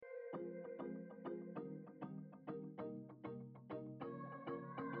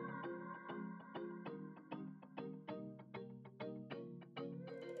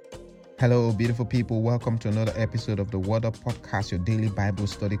Hello, beautiful people. Welcome to another episode of the Word Up Podcast, your daily Bible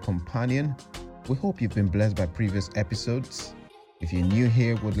study companion. We hope you've been blessed by previous episodes. If you're new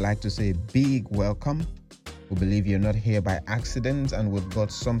here, we'd like to say a big welcome. We believe you're not here by accident, and we've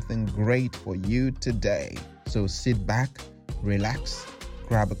got something great for you today. So sit back, relax,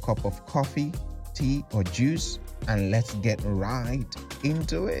 grab a cup of coffee, tea, or juice, and let's get right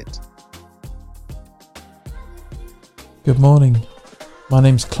into it. Good morning. My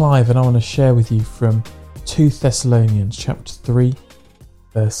name's Clive and I want to share with you from 2 Thessalonians chapter 3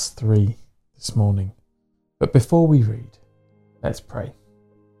 verse 3 this morning. But before we read, let's pray.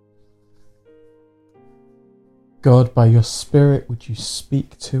 God, by your Spirit, would you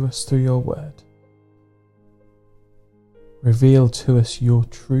speak to us through your word? Reveal to us your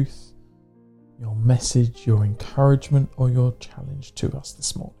truth, your message, your encouragement, or your challenge to us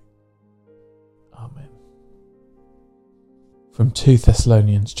this morning. Amen. From 2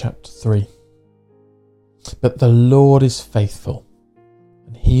 Thessalonians chapter 3. But the Lord is faithful,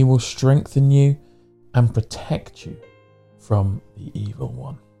 and he will strengthen you and protect you from the evil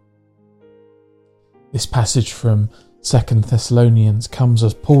one. This passage from 2 Thessalonians comes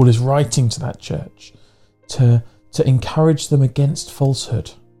as Paul is writing to that church to encourage them against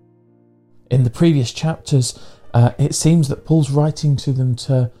falsehood. In the previous chapters, it seems that Paul's writing to them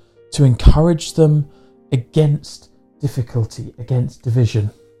to encourage them against difficulty, against division,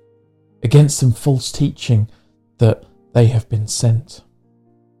 against some false teaching that they have been sent.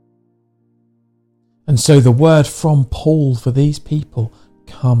 And so the word from Paul for these people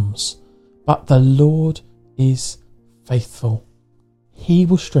comes, but the Lord is faithful. He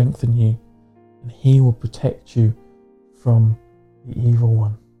will strengthen you and he will protect you from the evil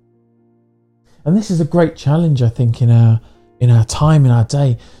one. And this is a great challenge, I think, in our time, in our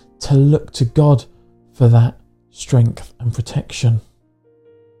day, to look to God for that strength and protection.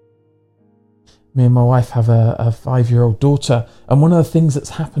 Me and my wife have a 5-year-old daughter, and one of the things that's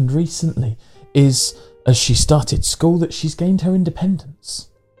happened recently is, as she started school, that she's gained her independence.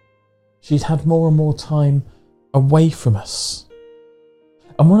 She's had more and more time away from us.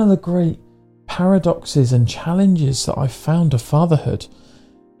 And one of the great paradoxes and challenges that I've found of fatherhood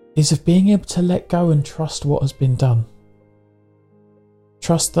is of being able to let go and trust what has been done.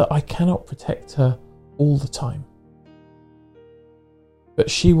 Trust that I cannot protect her all the time, but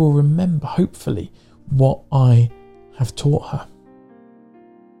she will remember, hopefully, what I have taught her.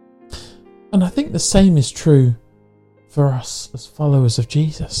 And I think the same is true for us as followers of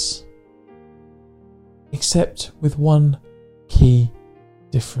Jesus, except with one key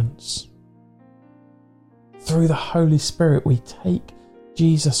difference. Through the Holy Spirit, we take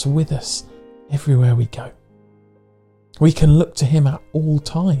Jesus with us everywhere we go. We can look to him at all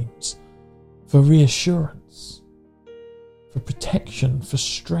times for reassurance, for protection, for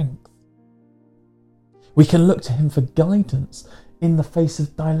strength. We can look to him for guidance in the face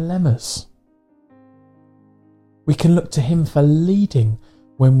of dilemmas. We can look to him for leading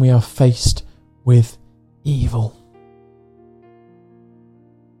when we are faced with evil.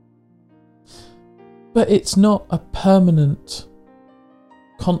 But it's not a permanent,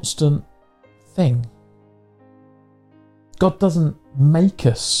 constant thing. God doesn't make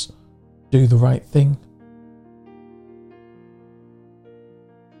us do the right thing.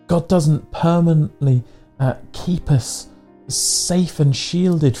 God doesn't permanently keep us safe and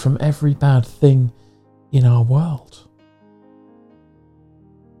shielded from every bad thing in our world.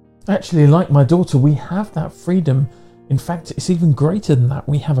 Actually, like my daughter, we have that freedom. In fact, it's even greater than that.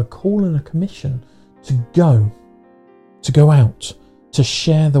 We have a call and a commission to go out, to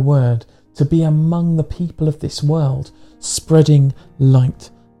share the word, to be among the people of this world, spreading light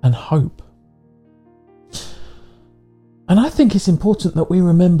and hope. And I think it's important that we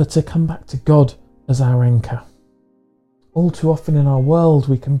remember to come back to God as our anchor. All too often in our world,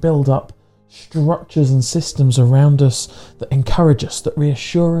 we can build up structures and systems around us that encourage us, that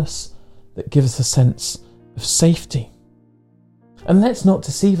reassure us, that give us a sense of safety. And let's not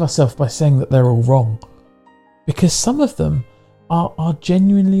deceive ourselves by saying that they're all wrong, because some of them are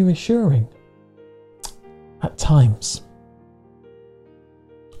genuinely reassuring at times.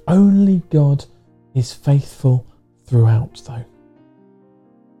 Only God is faithful throughout, though.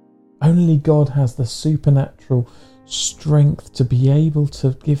 Only God has the supernatural strength to be able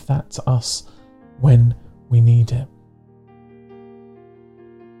to give that to us when we need it.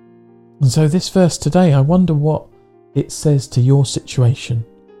 And so this verse today, I wonder what it says to your situation.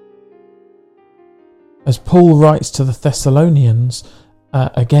 As Paul writes to the Thessalonians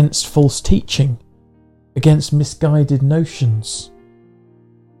against false teaching, against misguided notions,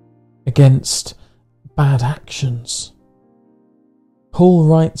 against bad actions. Paul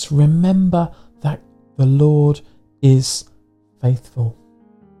writes, remember that the Lord is faithful.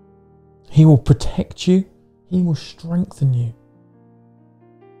 He will protect you. He will strengthen you.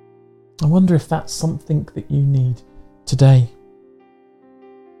 I wonder if that's something that you need today.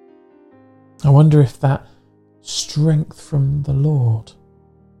 I wonder if that strength from the Lord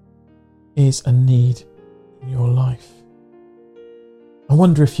is a need in your life. I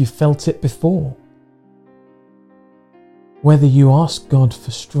wonder if you felt it before. Whether you ask God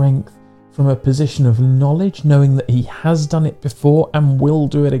for strength from a position of knowledge, knowing that He has done it before and will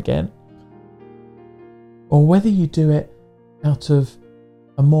do it again, or whether you do it out of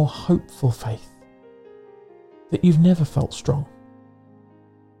a more hopeful faith that you've never felt strong.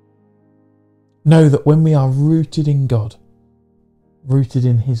 Know that when we are rooted in God, rooted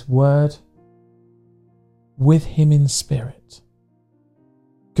in His Word, with Him in spirit,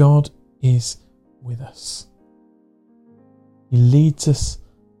 God is with us. He leads us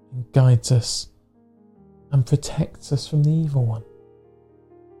and guides us and protects us from the evil one.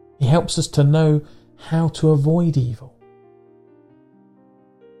 He helps us to know how to avoid evil,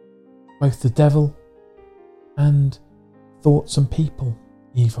 both the devil and thoughts and people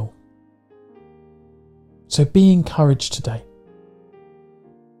evil. So be encouraged today.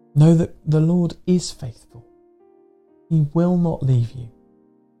 Know that the Lord is faithful. He will not leave you,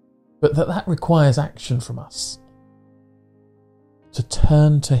 but that requires action from us. To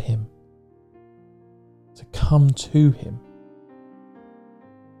turn to Him, to come to Him.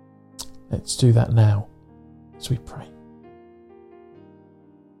 Let's do that now as we pray.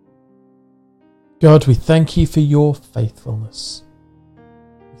 God, we thank You for Your faithfulness.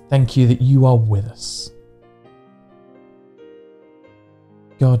 We thank You that You are with us.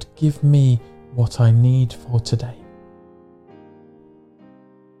 God, give me what I need for today.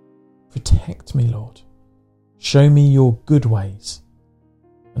 Protect me, Lord. Show me Your good ways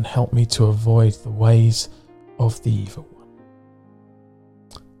and help me to avoid the ways of the evil one.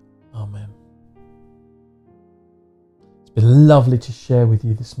 Amen. It's been lovely to share with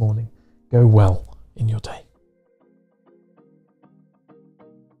you this morning. Go well in your day.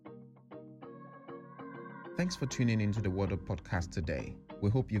 Thanks for tuning into the Word Up podcast today. We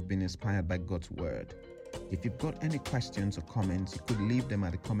hope you've been inspired by God's Word. If you've got any questions or comments, you could leave them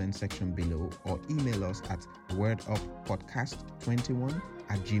at the comment section below or email us at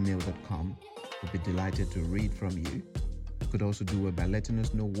worduppodcast21@gmail.com. We'll be delighted to read from you. You could also do it by letting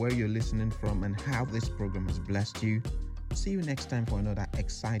us know where you're listening from and how this program has blessed you. See you next time for another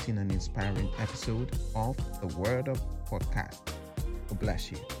exciting and inspiring episode of the Word Up Podcast. God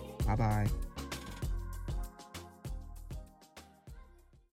bless you. Bye-bye.